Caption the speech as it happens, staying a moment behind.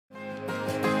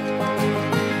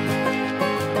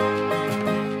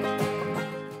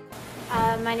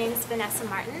name is Vanessa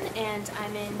Martin, and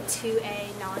I'm in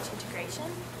 2A Knowledge Integration.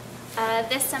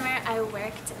 This summer I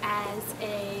worked as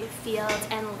a field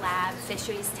and lab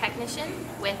fisheries technician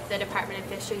with the Department of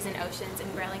Fisheries and Oceans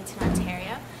in Burlington,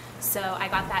 Ontario. So I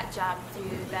got that job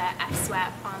through the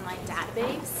FSWEP online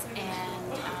database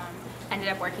and ended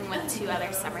up working with 2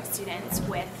 other summer students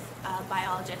with a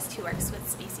biologist who works with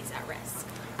species at risk.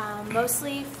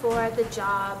 Mostly for the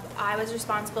job, I was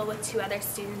responsible with 2 other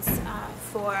students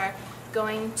for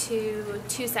going to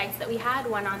 2 sites that we had,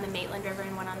 one on the Maitland River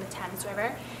and one on the Thames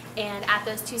River. And at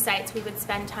those 2 sites, we would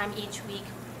spend time each week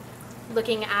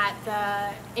looking at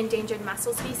the endangered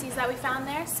mussel species that we found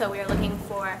there. So we were looking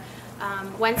for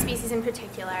one species in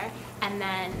particular, and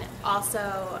then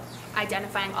also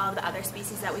identifying all of the other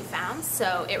species that we found.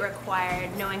 So it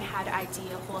required knowing how to ID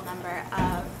a whole number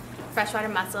of freshwater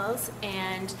mussels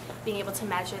and being able to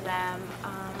measure them,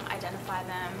 identify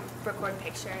them, record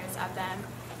pictures of them.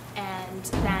 And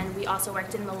then we also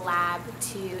worked in the lab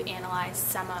to analyze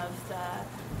some of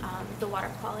the water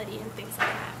quality and things like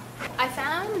that. I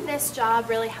found this job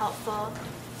really helpful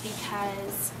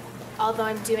because although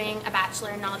I'm doing a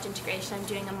Bachelor in Knowledge Integration, I'm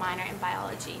doing a minor in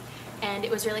biology. And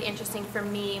it was really interesting for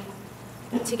me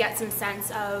to get some sense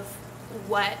of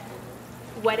what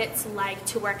it's like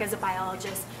to work as a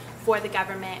biologist for the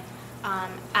government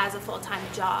as a full-time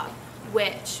job,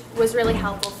 which was really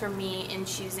helpful for me in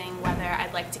choosing whether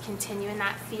I'd like to continue in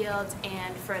that field,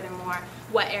 and furthermore,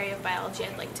 what area of biology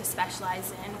I'd like to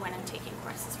specialize in when I'm taking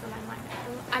courses for my minor.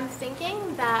 I'm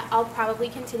thinking that I'll probably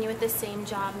continue with the same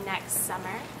job next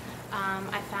summer.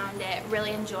 I found it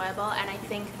really enjoyable, and I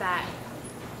think that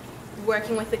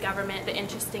working with the government, the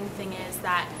interesting thing is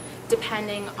that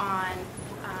depending on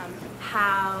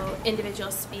how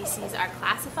individual species are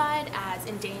classified as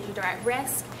endangered or at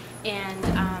risk, and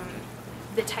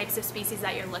the types of species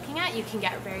that you're looking at, you can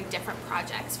get very different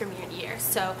projects from year to year.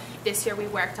 So this year we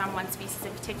worked on one species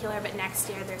in particular, but next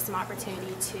year there's some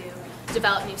opportunity to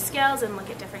develop new skills and look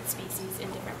at different species in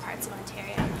different parts of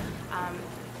Ontario.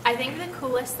 I think the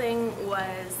coolest thing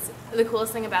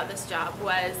about this job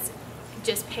was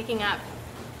just picking up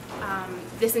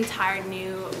this entire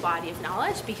new body of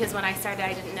knowledge, because when I started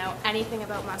I didn't know anything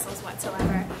about mussels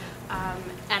whatsoever,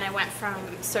 and I went from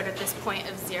sort of this point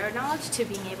of zero knowledge to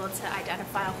being able to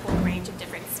identify a whole range of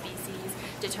different species,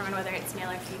 determine whether it's male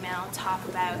or female, talk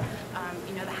about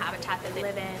the habitat that they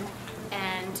live in,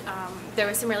 and there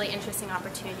were some really interesting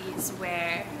opportunities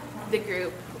where the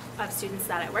group of students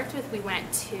that I worked with, we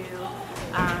went to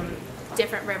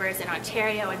different rivers in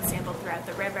Ontario and sampled throughout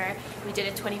the river. We did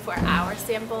a 24-hour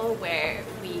sample where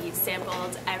we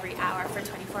sampled every hour for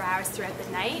 24 hours throughout the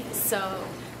night. So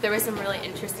there were some really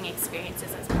interesting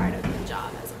experiences as part of the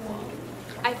job as a whole.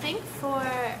 I think for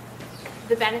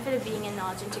the benefit of being in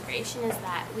knowledge integration is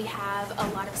that we have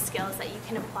a lot of skills that you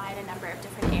can apply in a number of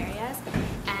different areas.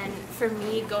 And for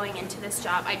me, going into this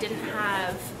job, I didn't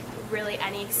have really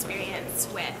any experience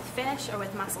with fish or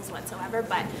with mussels whatsoever,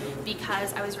 but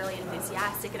because I was really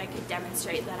enthusiastic and I could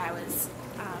demonstrate that I was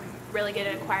really good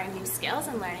at acquiring new skills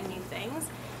and learning new things,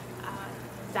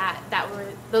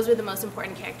 those were the most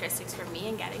important characteristics for me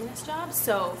in getting this job.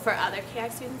 So for other KI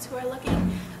students who are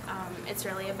looking, it's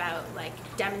really about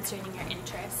demonstrating your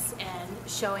interests and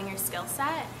showing your skill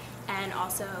set. And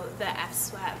also the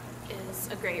FSWEP is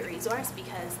a great resource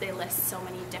because they list so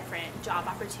many different job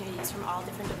opportunities from all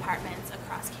different departments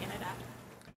across Canada.